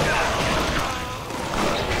him!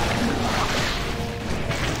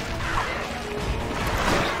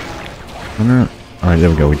 No. Alright, there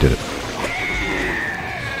we go, we did it.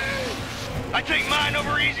 I take mine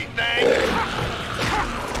over easy, thanks.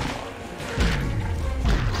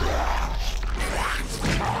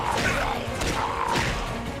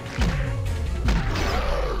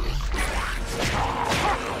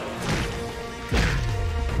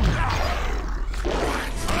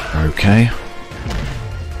 Okay.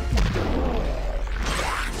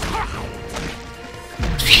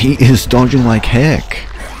 He is dodging like heck.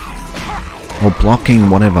 Or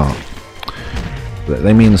blocking, whatever.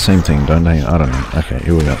 They mean the same thing, don't they? I don't know. Okay,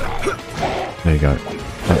 here we go. There you go.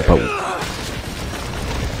 But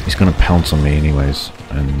he's gonna pounce on me anyways,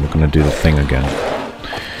 and we're gonna do the thing again.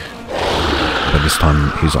 But this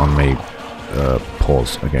time he's on me.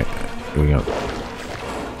 Pause. Okay, here we go.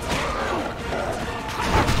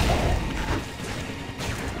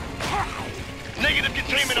 Negative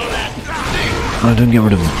containment on that. No, don't get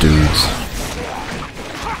rid of the dudes.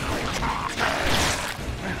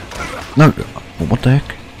 No, what the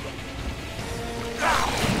heck?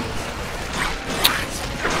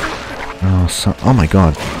 Oh, oh my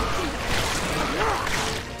god.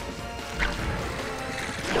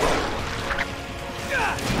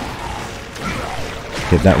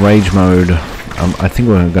 Get that rage mode. I think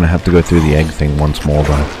we're gonna have to go through the egg thing once more,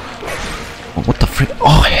 though. Oh, what the frick?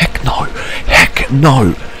 Oh, heck no! Heck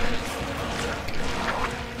no!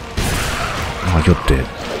 Oh, you're dead.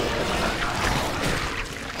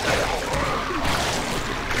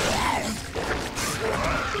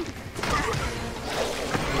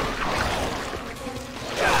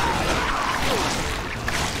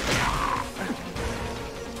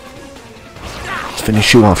 Let's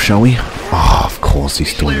finish you off, shall we? Oh, of course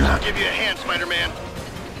he's doing that. Give you a hand, Spider-Man.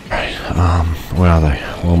 Right, where are they?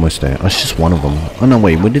 We're almost there. Oh, it's just one of them. Oh no,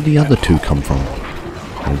 wait, where did the other two come from?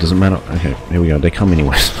 Oh, it doesn't matter. Okay, here we go. They come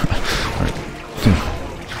anyways. Right.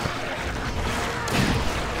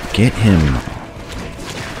 Get him.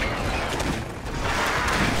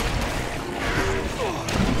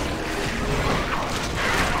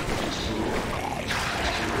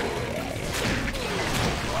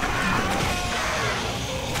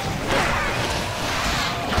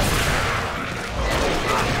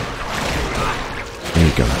 There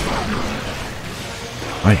you go.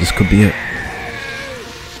 Alright, this could be it.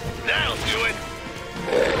 That'll do it.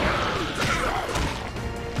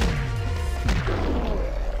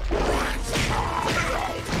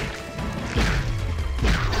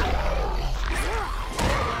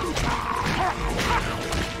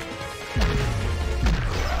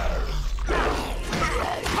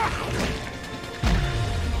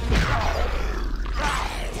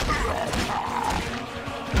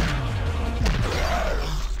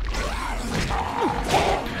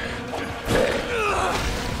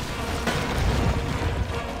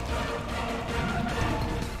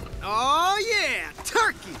 Oh yeah,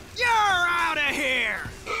 turkey, you're out of here.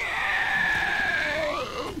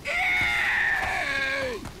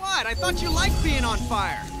 What? I thought you liked being on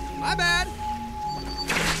fire. My bad.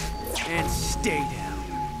 And stay down.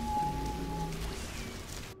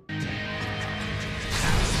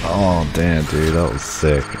 Oh damn, dude, that was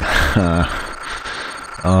sick.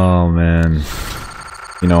 Oh man,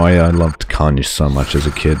 you know I loved Carnage so much as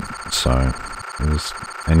a kid, so it was,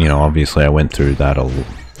 and you know obviously I went through that a,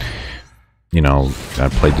 you know I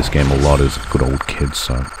played this game a lot as a good old kid,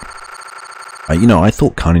 so you know I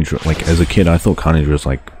thought Carnage, like as a kid I thought Carnage was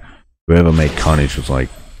like, whoever made Carnage was like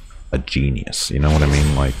a genius, you know what I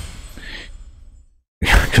mean, like,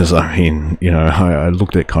 because I mean, you know, I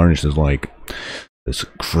looked at Carnage as like this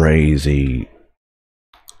crazy,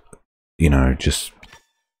 you know, just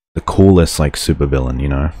the coolest like supervillain, you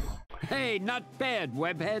know. Hey, not bad,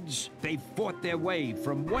 webheads. They fought their way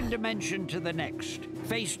from one dimension to the next,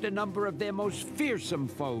 faced a number of their most fearsome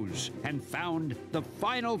foes, and found the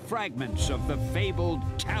final fragments of the fabled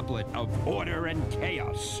Tablet of Order and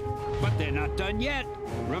Chaos. But they're not done yet.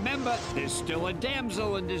 Remember, there's still a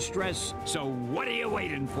damsel in distress, so what are you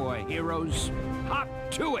waiting for, heroes? Hop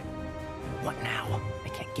to it! What now? I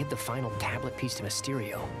can't give the final tablet piece to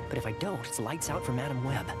Mysterio, but if I don't, it's lights out for Madam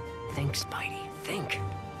Web. Think, Spidey, think.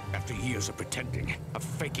 After years of pretending, of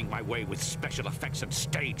faking my way with special effects and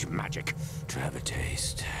stage magic, to have a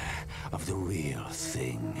taste of the real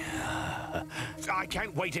thing. I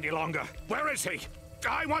can't wait any longer. Where is he?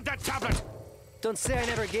 I want that tablet! Don't say I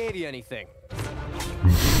never gave you anything.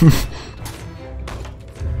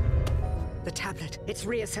 The tablet, it's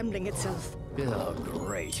reassembling itself. Oh,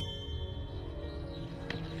 great.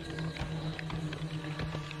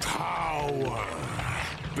 Power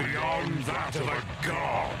beyond that of a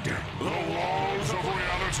god. The walls of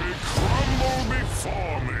reality crumble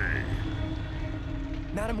before me.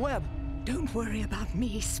 Madam Web. Don't worry about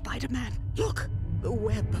me, Spider-Man. Look, the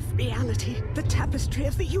web of reality, the tapestry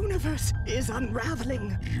of the universe is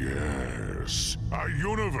unraveling. Yes, a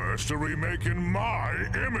universe to remake in my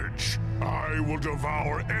image. I will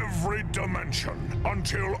devour every dimension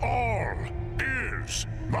until all is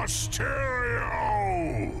Mysterio!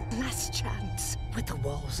 Last chance. With the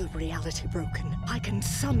walls of reality broken, I can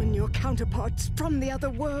summon your counterparts from the other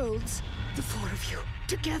worlds. The four of you,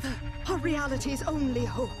 together, are reality's only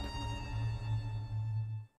hope.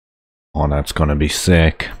 Oh, that's gonna be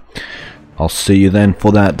sick. I'll see you then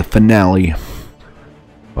for that, the finale.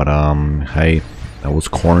 But hey, that was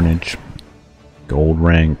Carnage. Gold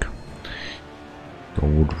rank.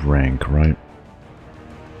 Gold rank, right?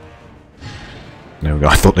 There we go.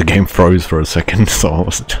 I thought the game froze for a second, so I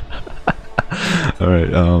was. Alright,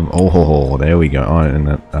 oh, there we go. Oh, and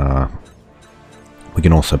that, we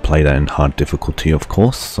can also play that in hard difficulty, of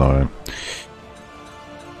course, so.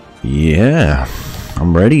 Yeah.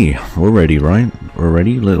 I'm ready. We're ready, right? We're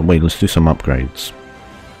ready? Wait, let's do some upgrades.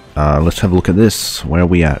 Let's have a look at this. Where are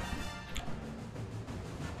we at?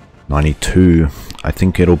 92. I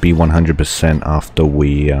think it'll be 100% after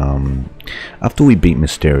we beat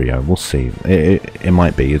Mysterio. We'll see. It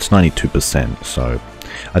might be. It's 92%, so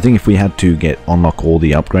I think if we had to unlock all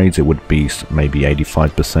the upgrades, it would be maybe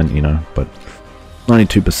 85%, you know, but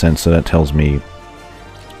 92%, so that tells me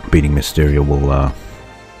beating Mysterio will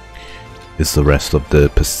is the rest of the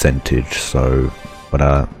percentage. So,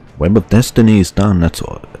 but Web of Destiny is done. That's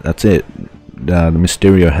it. The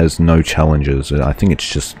Mysterio has no challenges. I think it's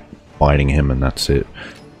just fighting him and that's it.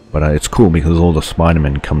 But it's cool because all the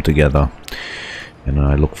Spider-Men come together, and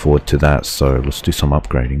I look forward to that. So let's do some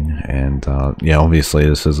upgrading. And yeah, obviously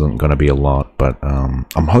this isn't going to be a lot, but I'm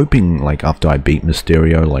hoping like after I beat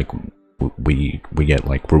Mysterio, like we get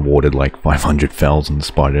like rewarded like 500,000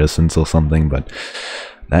 Spider Essence or something, but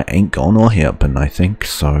that ain't gonna happen, I think.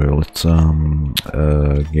 So let's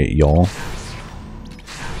get y'all,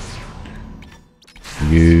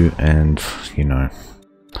 you, and you know,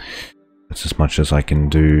 that's as much as I can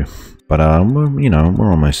do. But you know,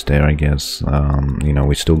 we're almost there, I guess. You know,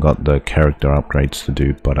 we still got the character upgrades to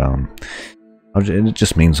do, but it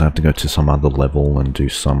just means I have to go to some other level and do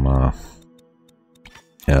some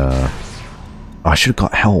I should have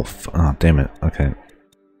got health. Oh, damn it. Okay.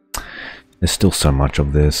 There's still so much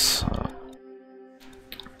of this.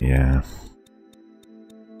 Yeah.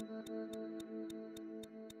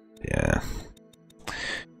 Yeah.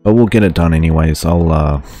 But we'll get it done anyways.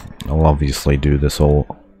 I'll obviously do this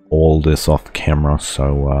all this off camera,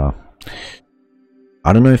 so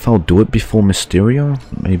I don't know if I'll do it before Mysterio.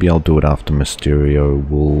 Maybe I'll do it after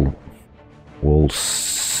Mysterio. We'll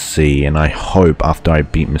see, and I hope after I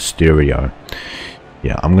beat Mysterio.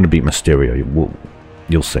 Yeah, I'm gonna beat Mysterio.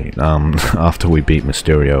 You'll see. After we beat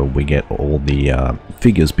Mysterio, we get all the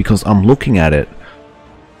figures, because I'm looking at it.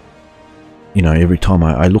 You know, every time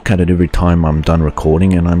I look at it every time I'm done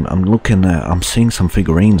recording, and I'm seeing some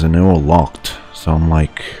figurines and they're all locked. So I'm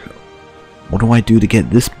like, what do I do to get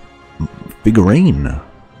this figurine?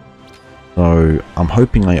 So I'm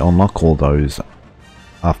hoping I unlock all those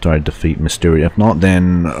after I defeat Mysterio. If not,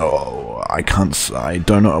 then I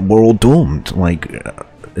don't know. We're all doomed. Like,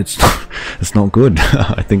 it's not good.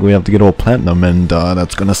 I think we have to get all platinum, and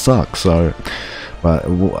that's gonna suck. So, but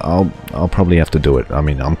I'll probably have to do it. I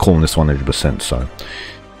mean, I'm calling this 100%. So,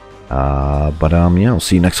 but yeah, I'll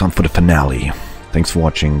see you next time for the finale. Thanks for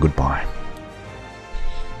watching. Goodbye.